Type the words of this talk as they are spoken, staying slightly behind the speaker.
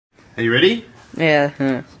Are you ready? Yeah. You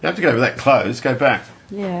don't have to go that close, go back.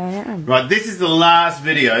 Yeah, I am. Right, this is the last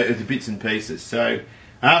video of the bits and pieces. So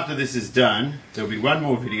after this is done, there'll be one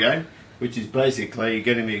more video, which is basically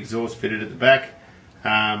getting the exhaust fitted at the back,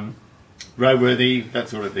 roadworthy, that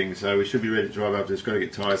sort of thing. So we should be ready to drive up. Just got to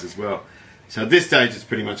get tyres as well. So at this stage it's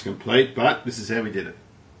pretty much complete, but this is how we did it.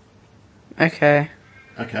 Okay.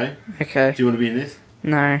 Okay? Okay. Do you want to be in this?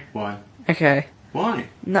 No. Why? Okay. Why?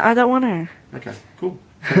 No, I don't want to. Okay, cool.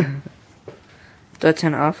 Do I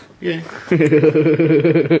turn it off? Yeah.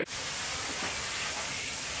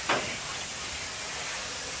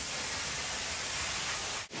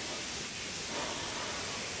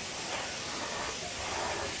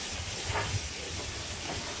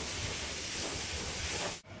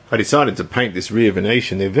 I decided to paint this rear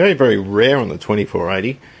Venetian. They're very, very rare on the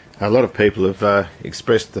 2480. A lot of people have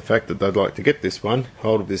expressed the fact that they'd like to get this one,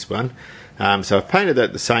 hold of this one. So I've painted that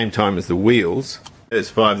at the same time as the wheels. There's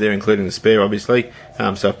 5 there, including the spare, obviously.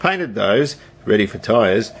 So I've painted those, ready for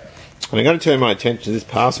tyres. And I'm going to turn my attention to this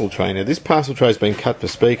parcel tray. Now, this parcel tray has been cut for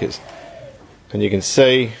speakers. And you can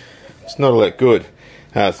see it's not all that good.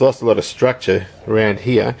 It's lost a lot of structure around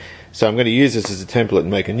here. So I'm going to use this as a template and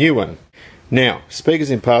make a new one. Now, speakers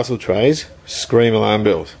in parcel trays scream alarm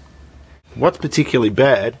bells. What's particularly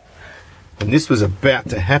bad, and this was about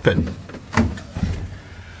to happen,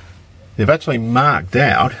 they've actually marked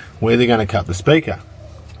out where they're going to cut the speaker.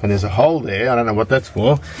 And there's a hole there, I don't know what that's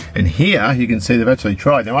for. And here, you can see they've actually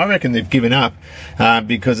tried. Now, I reckon they've given up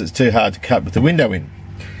because it's too hard to cut with the window in.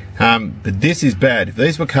 But this is bad. If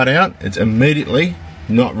these were cut out, it's immediately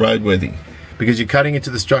not roadworthy because you're cutting into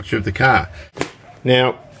the structure of the car.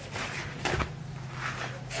 Now,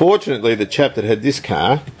 fortunately, the chap that had this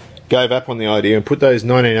car gave up on the idea and put those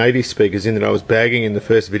 1980 speakers in that I was bagging in the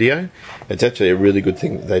first video. It's actually a really good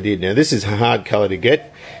thing that they did. Now, this is a hard colour to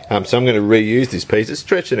get, so I'm going to reuse this piece. It's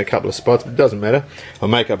stretched in a couple of spots, but it doesn't matter. I'll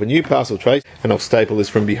make up a new parcel tray and I'll staple this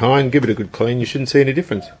from behind, give it a good clean. You shouldn't see any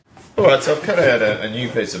difference. Alright, so I've cut out a new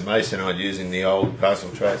piece of masonite using the old parcel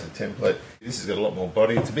tray as a template. This has got a lot more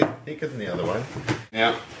body. It's a bit thicker than the other one.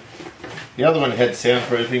 Now, the other one had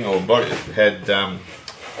soundproofing or body, had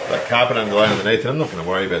like carpet underlay underneath. I'm not going to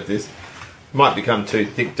worry about this. It might become too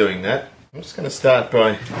thick doing that. I'm just going to start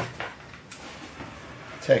by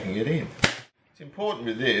tacking it in. It's important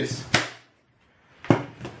with this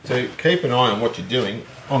to keep an eye on what you're doing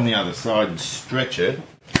on the other side and stretch it.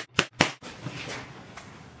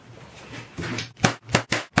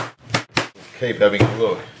 Keep having a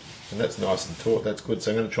look, and that's nice and taut, that's good.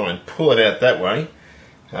 So I'm going to try and pull it out that way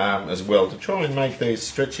as well to try and make these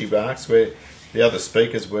stretchy marks where the other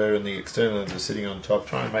speakers were and the external ones were sitting on top,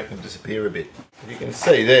 try and make them disappear a bit. You can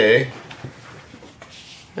see there,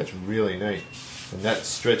 that's really neat. And that's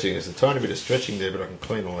stretching. There's a tiny bit of stretching there, but I can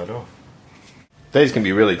clean all that off. These can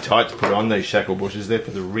be really tight to put on, these shackle bushes. They're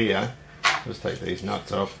for the rear. Just take these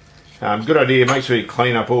nuts off. Good idea, make sure you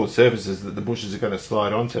clean up all the surfaces that the bushes are going to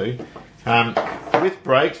slide onto. With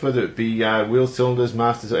brakes, whether it be wheel cylinders,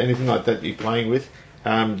 masters, or anything like that you're playing with,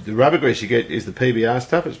 the rubber grease you get is the PBR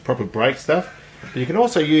stuff. It's proper brake stuff. But you can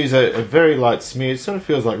also use a very light smear. It sort of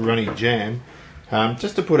feels like runny jam,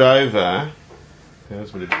 just to put over.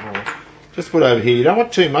 There's a bit more. Just put over here. You don't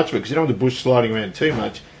want too much of it because you don't want the bush sliding around too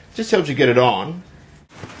much. It just helps you get it on.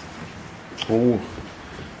 Ooh.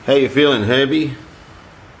 How you feeling, Herbie?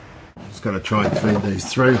 Just got to try and feed these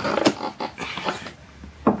through.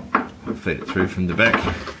 I'll feed it through from the back.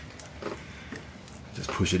 Just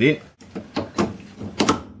push it in.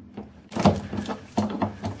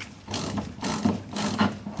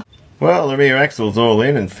 Well, the rear axle's all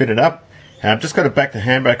in and fitted up. I've just got to back the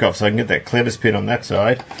handbrake off so I can get that clevis pin on that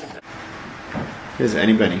side. Here's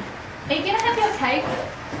Annie Bunny. Are you going to have your cake?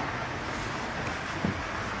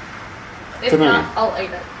 If not, I'll eat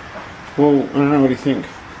it. Well, I don't know, what do you think?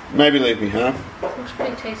 Maybe leave me half. Looks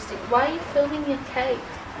pretty tasty. Why are you filming your cake?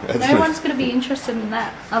 That's no one's going to be interested in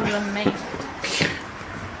that other than me.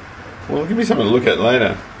 Well, give me something to look at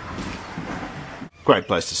later. Great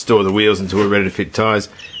place to store the wheels until we're ready to fit tyres.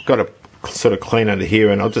 Got to sort of clean under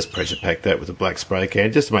here, and I'll just pressure pack that with a black spray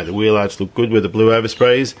can just to make the wheel arch look good where the blue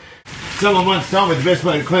overspray is. Someone once told me the best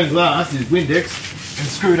way to clean glass is Windex and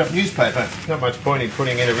screwed up newspaper. Not much point in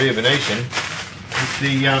putting in a rear Venetian if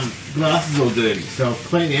the glass is all dirty. So I'll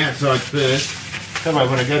clean the outside first. That way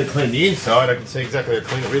when I go to clean the inside I can see exactly how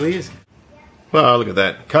clean it really is. Well, look at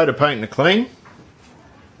that. Coat of paint and a clean.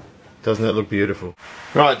 Doesn't that look beautiful?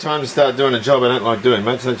 Right, time to start doing a job I don't like doing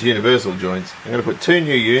much. That's universal joints. I'm going to put 2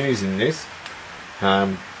 new unis in this,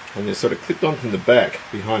 and they're sort of clipped on from the back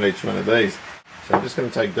behind each one of these. So I'm just going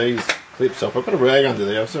to take these clips off. I've got a rag under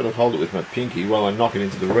there. I'll sort of hold it with my pinky while I knock it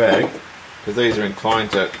into the rag, because these are inclined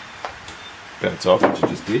to bounce off, which it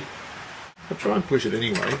just did. I'll try and push it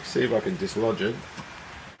anyway, see if I can dislodge it.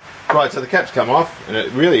 Right, so the cap's come off, and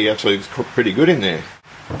it really actually looks pretty good in there.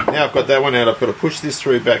 Now I've got that one out, I've got to push this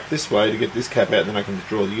through back this way to get this cap out, then I can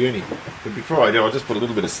withdraw the uni. But before I do, I'll just put a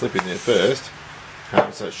little bit of slip in there first,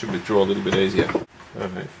 so it should withdraw a little bit easier.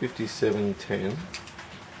 Alright, 5710.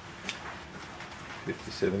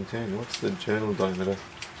 5710, what's the journal diameter?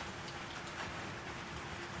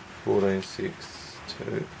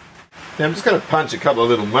 14.62. Now I'm just going to punch a couple of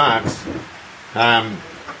little marks.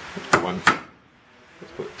 One.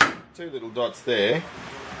 Let's put 2 little dots there.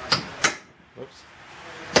 Whoops.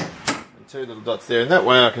 And 2 little dots there, and that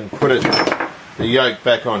way I can put the yoke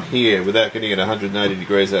back on here without getting it 180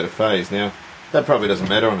 degrees out of phase. Now that probably doesn't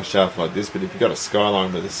matter on a shaft like this, but if you've got a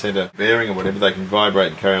skyline with a centre bearing or whatever, they can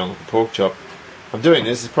vibrate and carry on like a pork chop. I'm doing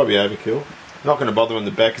this, it's probably overkill. I'm not going to bother on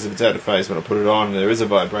the back because if it's out of phase when I put it on and there is a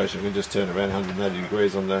vibration, I can just turn around 180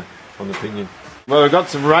 degrees on the pinion. Well, we've got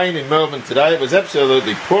some rain in Melbourne today. It was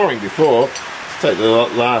absolutely pouring before. Let's take the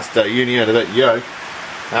last uni out of that yoke.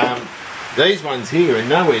 These ones here are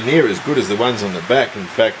nowhere near as good as the ones on the back. In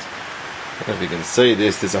fact, I don't know if you can see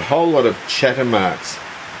this, there's a whole lot of chatter marks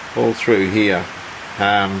all through here.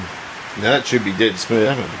 Now that should be dead smooth.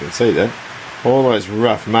 I don't know if you can see that. All those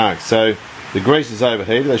rough marks. So the grease is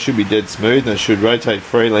overheated, they should be dead smooth, and they should rotate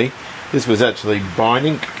freely. This was actually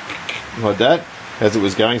binding like that as it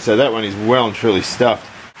was going, so that one is well and truly stuffed.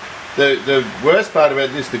 The worst part about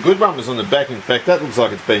this, the good one was on the back. In fact, that looks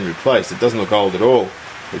like it's been replaced. It doesn't look old at all.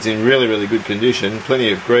 It's in really, really good condition,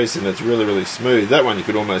 plenty of grease, and it's really, really smooth. That one you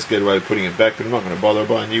could almost get away with putting it back, but I'm not going to bother, I'll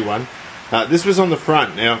buy a new one. This was on the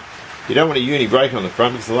front. Now, you don't want a uni brake on the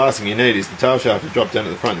front because the last thing you need is the tail shaft to drop down at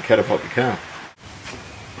the front and catapult the car.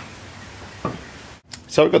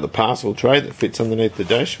 So we've got the parcel tray that fits underneath the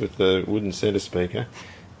dash with the wooden centre speaker.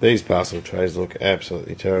 These parcel trays look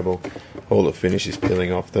absolutely terrible. All the finish is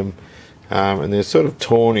peeling off them. And they're sort of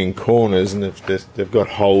torn in corners and they've got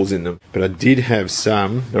holes in them. But I did have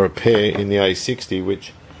some, or a pair, in the A60,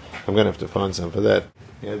 which I'm going to have to find some for that.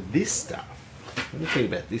 Now this stuff, let me tell you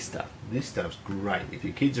about this stuff. This stuff's great. If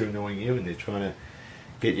your kids are annoying you and they're trying to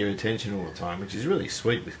get your attention all the time, which is really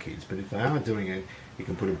sweet with kids, but if they are doing it, you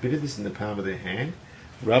can put a bit of this in the palm of their hand,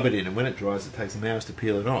 rub it in, and when it dries it takes them hours to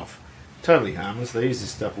peel it off. Totally harmless. They use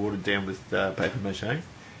this stuff watered down with paper mache,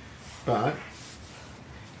 but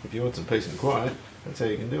if you want some peace and quiet, that's how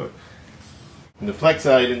you can do it. And the flax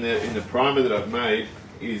aid in the primer that I've made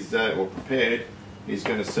is or prepared is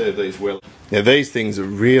going to serve these well. Now these things are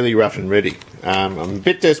really rough and ready. I'm a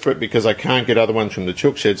bit desperate because I can't get other ones from the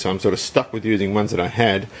chook shed, so I'm sort of stuck with using ones that I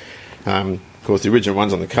had. Of course, the original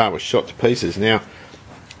ones on the car were shot to pieces. Now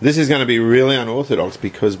this is going to be really unorthodox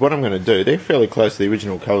because what I'm going to do, they're fairly close to the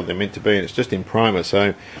original colour they're meant to be, and it's just in primer,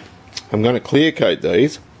 so I'm going to clear coat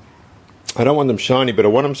these. I don't want them shiny, but I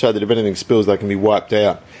want them so that if anything spills they can be wiped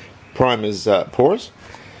out. Primer's porous,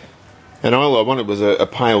 and all I wanted was a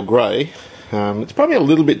pale grey. It's probably a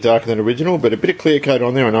little bit darker than original, but a bit of clear coat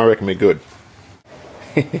on there and I reckon we're good.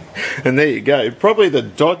 And there you go, probably the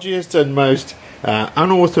dodgiest and most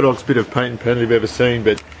unorthodox bit of paint and paint I've ever seen,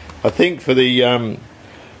 but I think for the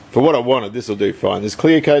for what I wanted, this will do fine. There's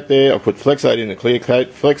clear coat there. I'll put flex aid in the clear coat,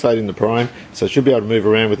 flex aid in the prime, so I should be able to move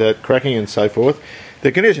around without cracking and so forth.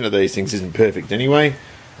 The condition of these things isn't perfect anyway,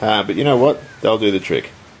 but you know what? They'll do the trick.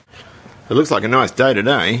 It looks like a nice day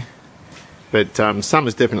today, but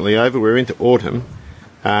summer's definitely over. We're into autumn,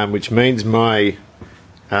 which means my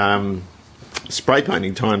spray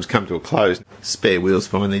painting time's come to a close. Spare wheel's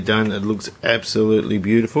finally done. It looks absolutely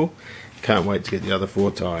beautiful. Can't wait to get the other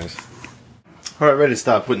 4 tyres. Alright, ready to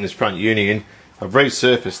start putting this front uni in. I've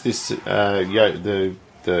resurfaced this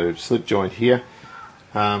the slip joint here.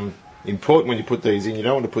 Important when you put these in, you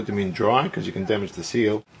don't want to put them in dry because you can damage the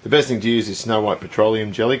seal. The best thing to use is Snow White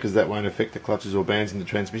petroleum jelly because that won't affect the clutches or bands in the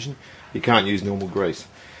transmission. You can't use normal grease.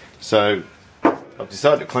 So I've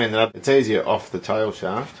decided to clean that up. It's easier off the tail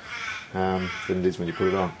shaft than it is when you put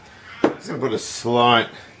it on. I'm just going to put a slight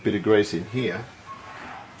bit of grease in here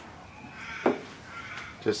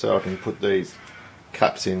just so I can put these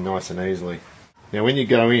cups in nice and easily. Now when you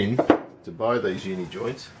go in to buy these uni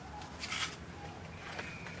joints,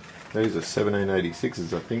 these are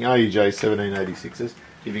 1786s I think, AUJ 1786s.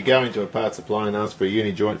 If you go into a part supply and ask for a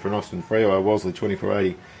uni joint for an Austin Freo or Wolseley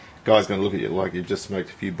 2480, guy's going to look at you like you've just smoked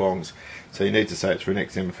a few bongs. So you need to say it's for an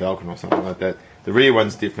XM Falcon or something like that. The rear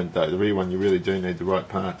one's different though. The rear one you really do need the right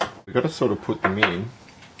part. We've got to sort of put them in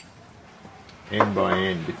end by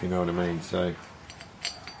end, if you know what I mean. So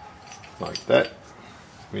like that.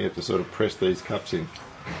 We have to sort of press these cups in. You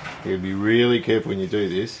have to be really careful when you do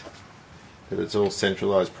this that it's all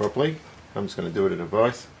centralised properly. I'm just going to do it in a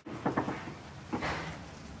vise.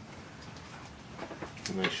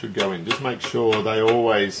 and they should go in. Just make sure they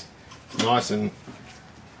always nice and,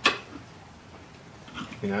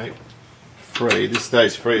 you know, free. This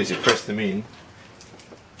stays free as you press them in.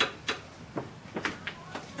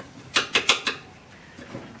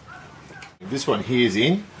 This one here is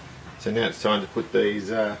in, so now it's time to put these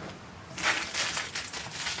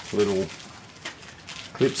little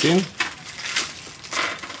clips in,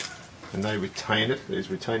 and they retain it,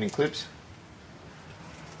 these retaining clips,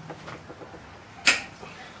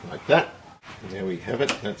 like that. And there we have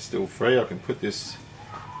it, that's still free. I can put this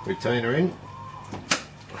retainer in,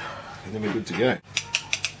 and then we're good to go.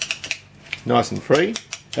 Nice and free,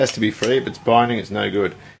 has to be free. If it's binding, it's no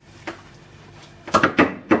good.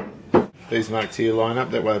 These marks here line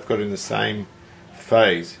up, that way I've got it in the same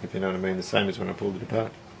phase, if you know what I mean, the same as when I pulled it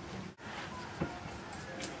apart.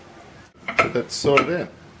 But that's sorted out.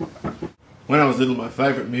 When I was little, my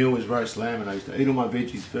favourite meal was roast lamb, and I used to eat all my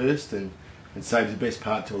veggies first and save the best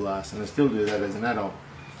part till last, and I still do that as an adult.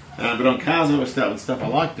 But on cars I always start with stuff I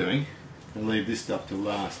like doing and leave this stuff till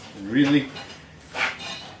last. And really,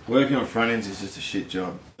 working on front ends is just a shit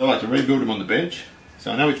job. I like to rebuild them on the bench,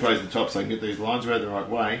 so I know which way is the top, so I can get these lines around the right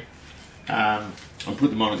way. And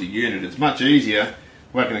put them on as a unit. It's much easier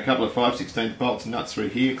working a couple of 5/16 bolts and nuts through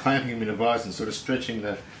here, clamping them in a vise and sort of stretching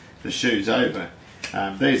the shoes over.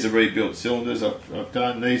 These are rebuilt cylinders I've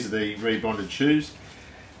done. These are the rebonded shoes.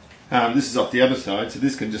 This is off the other side, so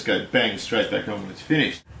this can just go bang straight back on when it's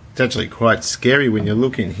finished. It's actually quite scary when you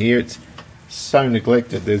look in here. It's so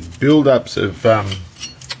neglected. There's build-ups of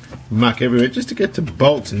muck everywhere. Just to get to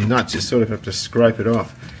bolts and nuts, you sort of have to scrape it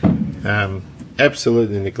off.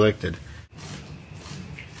 Absolutely neglected.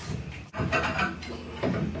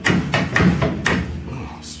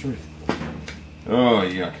 Oh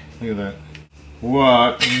yuck, look at that.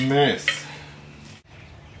 What a mess.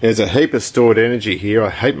 There's a heap of stored energy here. I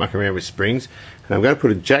hate mucking around with springs. And I'm going to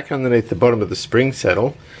put a jack underneath the bottom of the spring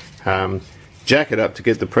saddle. Jack it up to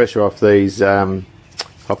get the pressure off these,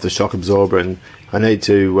 off the shock absorber. And I need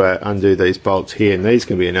to undo these bolts here. And these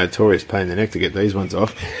can be a notorious pain in the neck to get these ones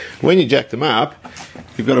off. When you jack them up,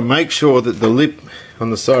 you've got to make sure that the lip on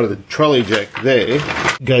the side of the trolley jack there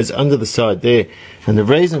goes under the side there, and the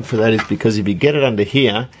reason for that is because if you get it under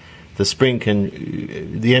here,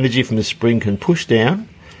 the energy from the spring can push down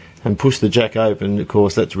and push the jack open. Of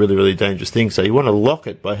course, that's a really dangerous thing, so you want to lock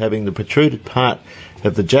it by having the protruded part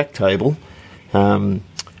of the jack table on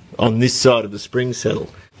this side of the spring saddle.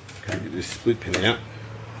 Okay, get this split pin out.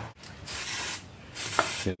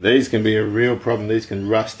 Yeah, these can be a real problem. These can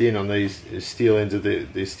rust in on these steel ends of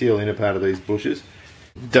the steel inner part of these bushes.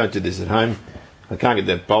 Don't do this at home. I can't get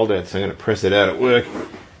that bolt out, so I'm going to press it out at work.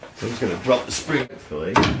 So I'm just going to drop the spring. There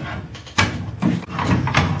we go.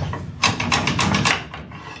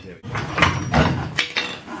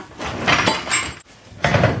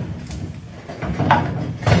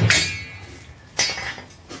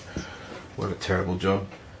 What a terrible job.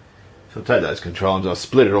 So I'll take those control arms, I'll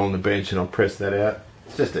split it all on the bench and I'll press that out.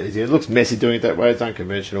 It's just easy. It looks messy doing it that way. It's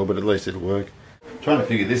unconventional, but at least it'll work. I'm trying to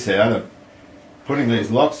figure this out. Putting these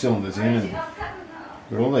lock cylinders in and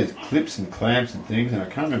with all these clips and clamps and things, and I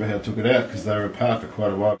can't remember how I took it out because they were apart for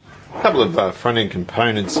quite a while. A couple of front end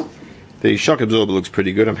components. The shock absorber looks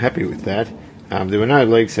pretty good. I'm happy with that. There were no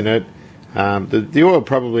leaks in it. The oil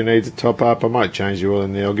probably needs a top up. I might change the oil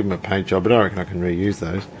in there. I'll give them a paint job, but I reckon I can reuse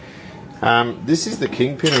those. This is the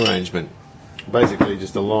kingpin arrangement. Basically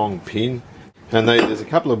just a long pin, and there's a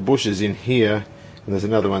couple of bushes in here, and there's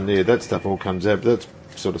another one there. That stuff all comes out, but that's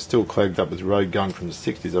sort of still clogged up with road gun from the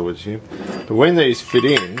 60s, I would assume. But when these fit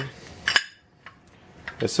in,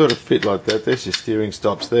 they sort of fit like that. There's your steering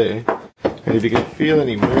stops there, and if you can feel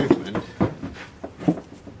any movement,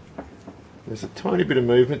 there's a tiny bit of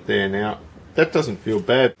movement there. Now that doesn't feel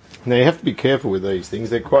bad. Now you have to be careful with these things.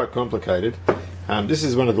 They're quite complicated. This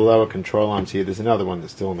is one of the lower control arms here. There's another one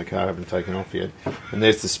that's still in the car, I haven't taken off yet. And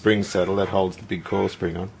there's the spring saddle that holds the big coil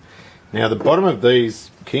spring on. Now the bottom of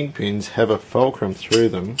these kingpins have a fulcrum through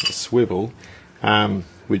them, a swivel,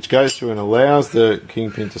 which goes through and allows the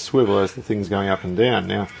kingpin to swivel as the thing's going up and down.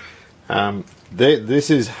 Now this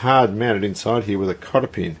is hard mounted inside here with a cotter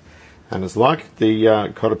pin, and it's like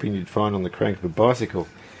the cotter pin you'd find on the crank of a bicycle.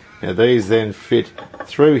 Now these then fit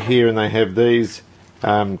through here, and they have these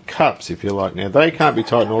cups, if you like. Now they can't be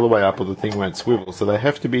tightened all the way up or the thing won't swivel, so they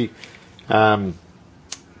have to be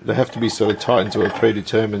sort of tightened to a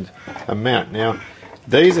predetermined amount. Now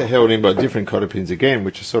these are held in by different cotter pins again,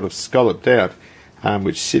 which are sort of scalloped out,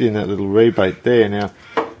 which sit in that little rebate there. Now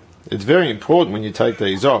it's very important when you take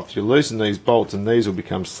these off, you loosen these bolts and these will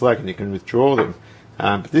become slack and you can withdraw them.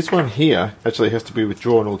 But this one here actually has to be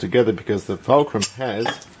withdrawn altogether because the fulcrum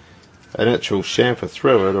has an actual chamfer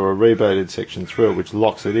through it or a rebated section through it which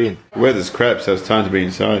locks it in. The weather's crap, so it's time to be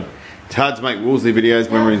inside. It's hard to make Wolseley videos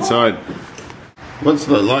when we're inside. What's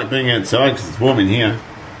it like being outside because it's warm in here?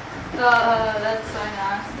 Oh, that's so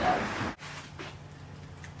nice, Dad.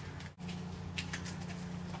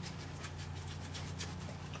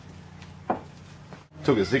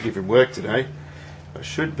 Took a sickie from work today. I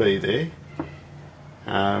should be there,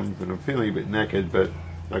 but I'm feeling a bit knackered, but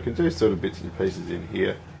I can do sort of bits and pieces in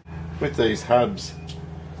here. With these hubs,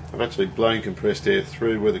 I've actually blown compressed air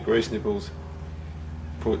through where the grease nipples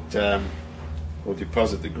put or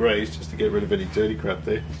deposit the grease just to get rid of any dirty crap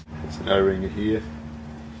there. It's an O-ringer here.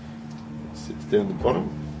 It sits down the bottom.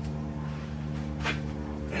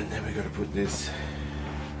 And then we've got to put this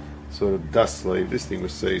sort of dust sleeve. This thing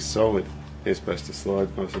was C solid. It's supposed to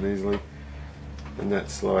slide nice and easily. And that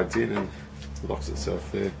slides in and locks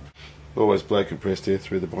itself there. Always blow compressed air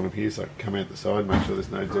through the bottom here so I can come out the side, make sure there's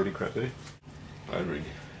no dirty crap there. O-ring.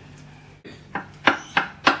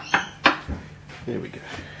 There we go.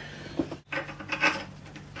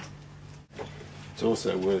 It's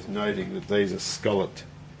also worth noting that these are scalloped.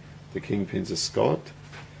 The kingpins are scalloped,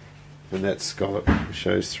 and that scallop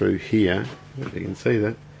shows through here. I don't know if you can see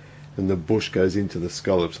that. And the bush goes into the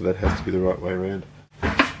scallop, so that has to be the right way around.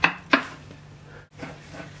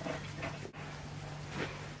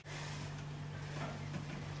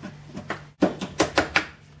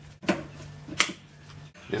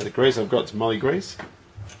 Now the grease I've got is molly grease.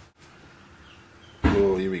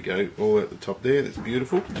 Oh, here we go, all at the top there, that's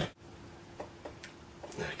beautiful.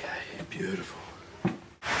 Okay, beautiful.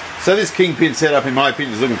 So this kingpin setup, in my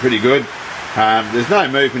opinion, is looking pretty good. There's no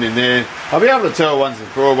movement in there. I'll be able to tell once and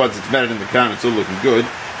for all, once it's mounted in the car and it's all looking good.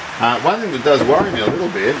 One thing that does worry me a little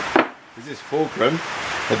bit is this fulcrum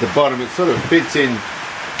at the bottom. It sort of fits in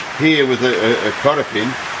here with a cotter pin.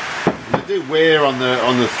 And they do wear on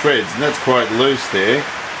the threads, and that's quite loose there.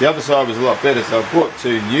 The other side was a lot better, so I bought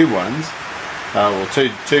two new ones, or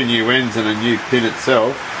two new ends and a new pin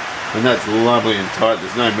itself, and that's lovely and tight.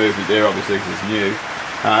 There's no movement there, obviously, because it's new.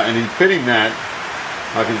 And in fitting that,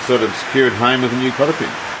 I can sort of secure it home with a new cotter pin.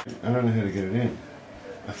 I don't know how to get it in.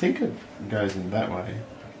 I think it goes in that way.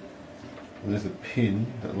 And there's a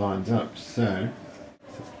pin that lines up, so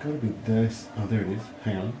it's got to be this. Oh, there it is.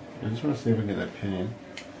 Hang on. I just want to see if I can get that pin in.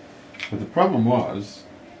 But the problem was,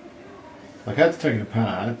 like, I had to take it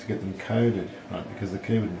apart to get them coded, right, because the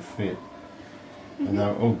key wouldn't fit. And they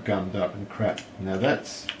were all gummed up and crap. Now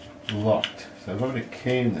that's locked, so if I put a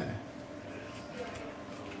key in there,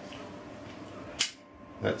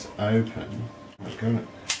 that's open. I've got it.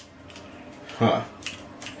 Huh.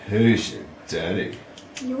 Who's your daddy?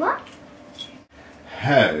 You what?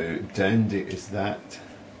 How dandy is that?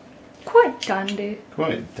 Quite dandy.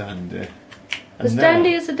 Quite dandy. As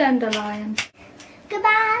dandy as a dandelion.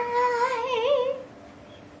 Goodbye.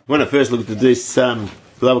 When I first looked at this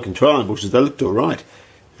lower control arm bushes, they looked alright.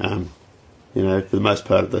 You know, for the most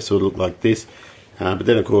part they sort of looked like this. But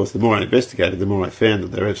then of course the more I investigated, the more I found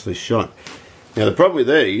that they're actually shot. Now the problem with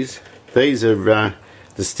these are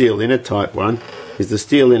the steel inner type one, is the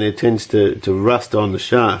steel inner tends to rust on the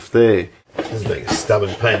shaft there. This is being a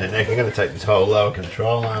stubborn pain in the neck. I'm going to take this whole lower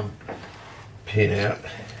control arm pin out.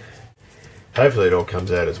 Hopefully it all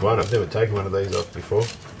comes out as one. I've never taken one of these off before.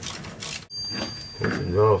 What's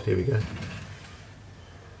involved? Here we go.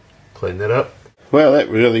 Clean that up. Well, that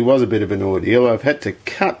really was a bit of an ordeal. I've had to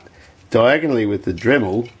cut diagonally with the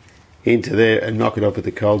Dremel into there and knock it off with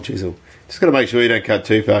the cold chisel. Just got to make sure you don't cut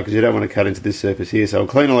too far because you don't want to cut into this surface here. So I'll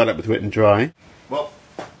clean all that up with wet and dry. Well,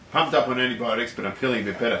 pumped up on antibiotics, but I'm feeling a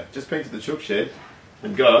bit better. Just been to the chook shed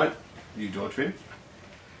and got new door trim,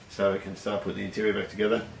 so I can start putting the interior back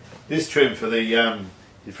together. This trim for the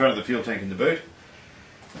in front of the fuel tank in the boot.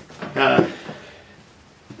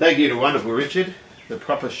 Thank you to wonderful Richard, the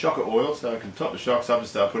proper shocker oil, so I can top the shocks up and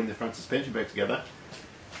start putting the front suspension back together.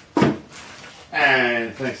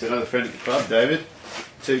 And thanks to another friend at the club, David.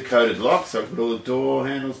 2 coated locks, so I can put all the door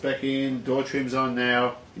handles back in, door trim's on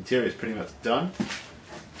now, interior is pretty much done.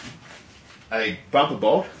 A bumper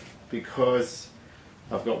bolt, because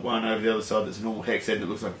I've got one over the other side that's a normal hex head and it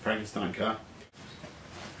looks like a Frankenstein car.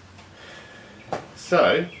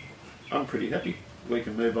 So, I'm pretty happy. We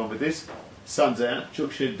can move on with this. Sun's out,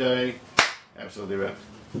 chook shed day, absolutely wrapped.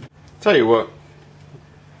 Tell you what,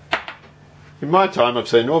 in my time I've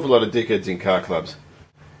seen an awful lot of dickheads in car clubs.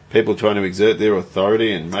 People trying to exert their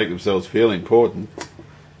authority and make themselves feel important. But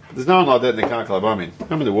there's no one like that in the car club I'm in.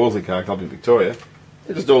 I'm in the Wolseley car club in Victoria.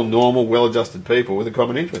 They're just all normal, well-adjusted people with a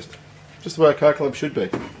common interest. Just the way a car club should be.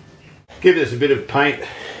 Give this a bit of paint.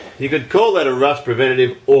 You could call that a rust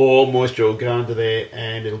preventative, or moisture will go under there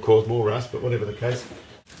and it'll cause more rust, but whatever the case.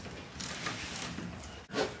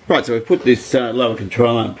 Right, so we've put this lower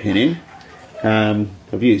control arm pin in.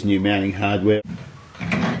 I've used new mounting hardware.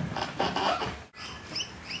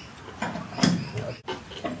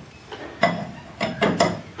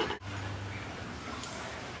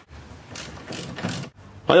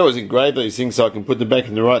 I always engrave these things so I can put them back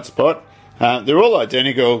in the right spot. They're all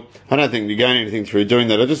identical. I don't think you gain anything through doing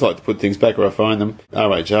that. I just like to put things back where I find them.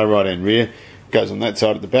 RHR, right and rear, goes on that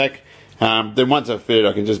side at the back. Then once I've fit it,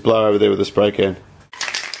 I can just blow over there with a spray can.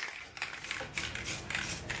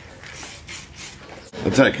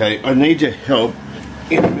 It's okay. I need your help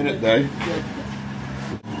in a minute though.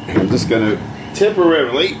 I'm just going to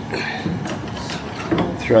temporarily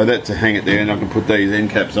throw that to hang it there, and I can put these end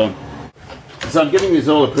caps on. So I'm giving this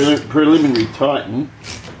all a preliminary tighten,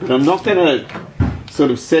 but I'm not going to sort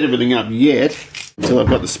of set everything up yet until I've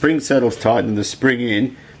got the spring saddles tightened and the spring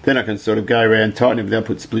in. Then I can sort of go around, tighten everything up,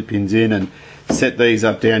 put split pins in and set these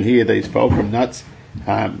up down here, these fulcrum nuts,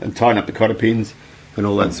 and tighten up the cotter pins and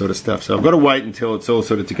all that sort of stuff. So I've got to wait until it's all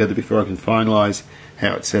sort of together before I can finalise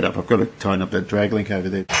how it's set up. I've got to tighten up that drag link over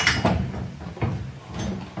there.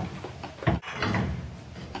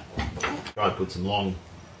 Try and put some long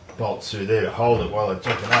bolts through there to hold it while I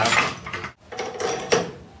jack it up.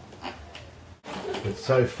 But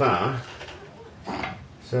so far,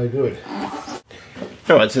 so good.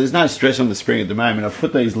 Alright, so there's no stress on the spring at the moment. I've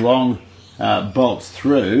put these long bolts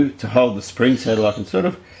through to hold the spring saddle. I can sort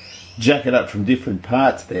of jack it up from different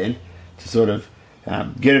parts then to sort of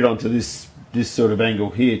get it onto this sort of angle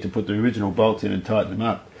here to put the original bolts in and tighten them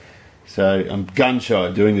up. So I'm gun shy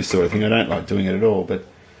of doing this sort of thing. I don't like doing it at all, but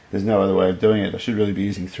there's no other way of doing it. I should really be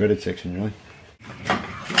using threaded section, really.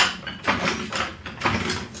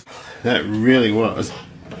 That really was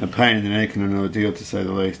a pain in the neck and an ordeal, to say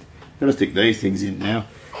the least. I'm going to stick these things in now.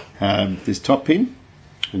 This top pin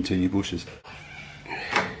and 2 new bushes.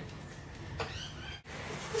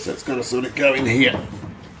 So it's going to sort of go in here.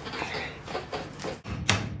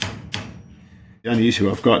 The only issue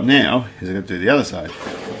I've got now is I've got to do the other side.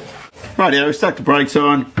 Right, we stuck the brakes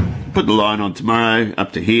on. Put the line on tomorrow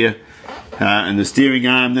up to here, and the steering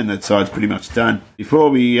arm, then that side's pretty much done. Before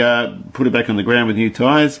we put it back on the ground with new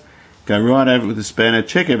tyres, go right over it with the spanner,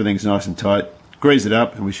 check everything's nice and tight, grease it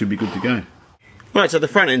up, and we should be good to go. Right, so the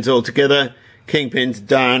front end's all together, kingpin's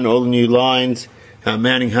done, all the new lines,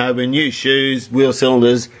 mounting hardware, new shoes, wheel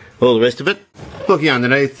cylinders, all the rest of it. Looking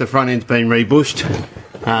underneath, the front end's been rebushed.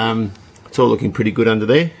 It's all looking pretty good under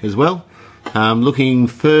there as well. Looking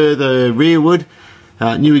further rearward,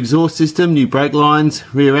 new exhaust system, new brake lines,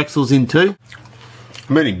 rear axles in too.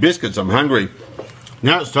 I'm eating biscuits, I'm hungry.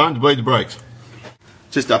 Now it's time to bleed the brakes.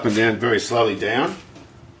 Just up and down, very slowly down.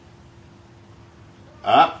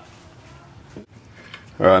 Up.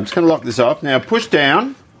 Alright, I'm just going to lock this off. Now push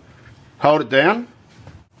down, hold it down.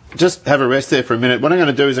 Just have a rest there for a minute. What I'm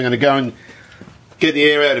going to do is I'm going to go and get the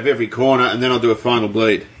air out of every corner, and then I'll do a final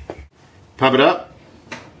bleed. Pump it up.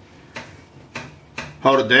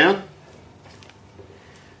 Hold it down.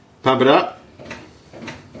 Pump it up.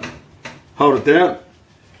 Hold it down.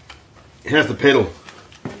 How's the pedal?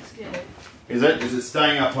 Looks good. Is it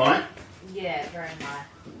staying up high? Yeah, very high.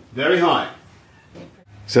 Very high.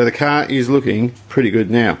 So the car is looking pretty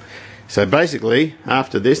good now. So basically,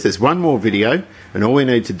 after this, there's one more video, and all we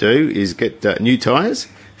need to do is get new tyres,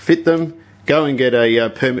 fit them, go and get a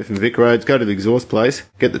permit from Vic Roads, go to the exhaust place,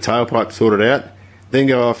 get the tailpipe sorted out, then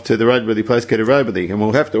go off to the roadworthy place, get a roadworthy, and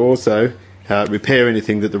we'll have to also repair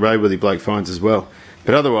anything that the roadworthy bloke finds as well.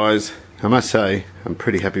 But otherwise, I must say, I'm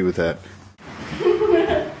pretty happy with that.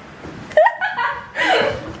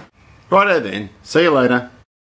 Righto then, see you later.